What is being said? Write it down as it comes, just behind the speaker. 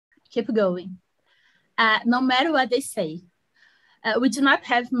keep going. No matter what they say. We do not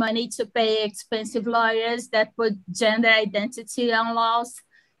have money to pay expensive lawyers that put gender identity on laws,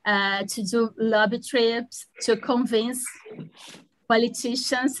 to do lobby trips, to convince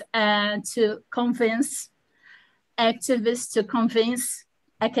politicians, and to convince activists, to convince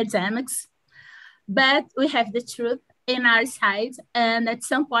academics. But we have the truth in our side, and at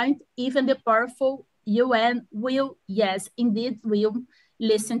some point, even the powerful UN will, yes, indeed, will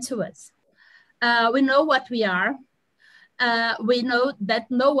listen to us. We know what we are. We know that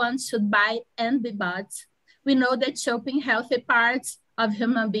no one should buy and be bought. We know that chopping healthy parts of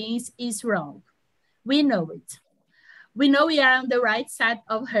human beings is wrong. We know it. We know we are on the right side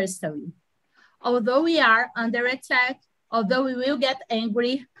of history. Although we are under attack, although we will get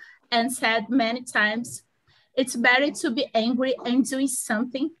angry and sad many times, it's better to be angry and doing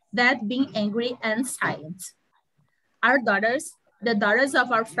something than being angry and silent. Our daughters, the daughters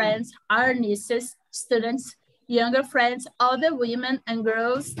of our friends, our nieces, students, younger friends, all the women and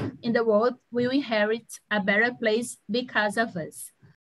girls in the world will inherit a better place because of us.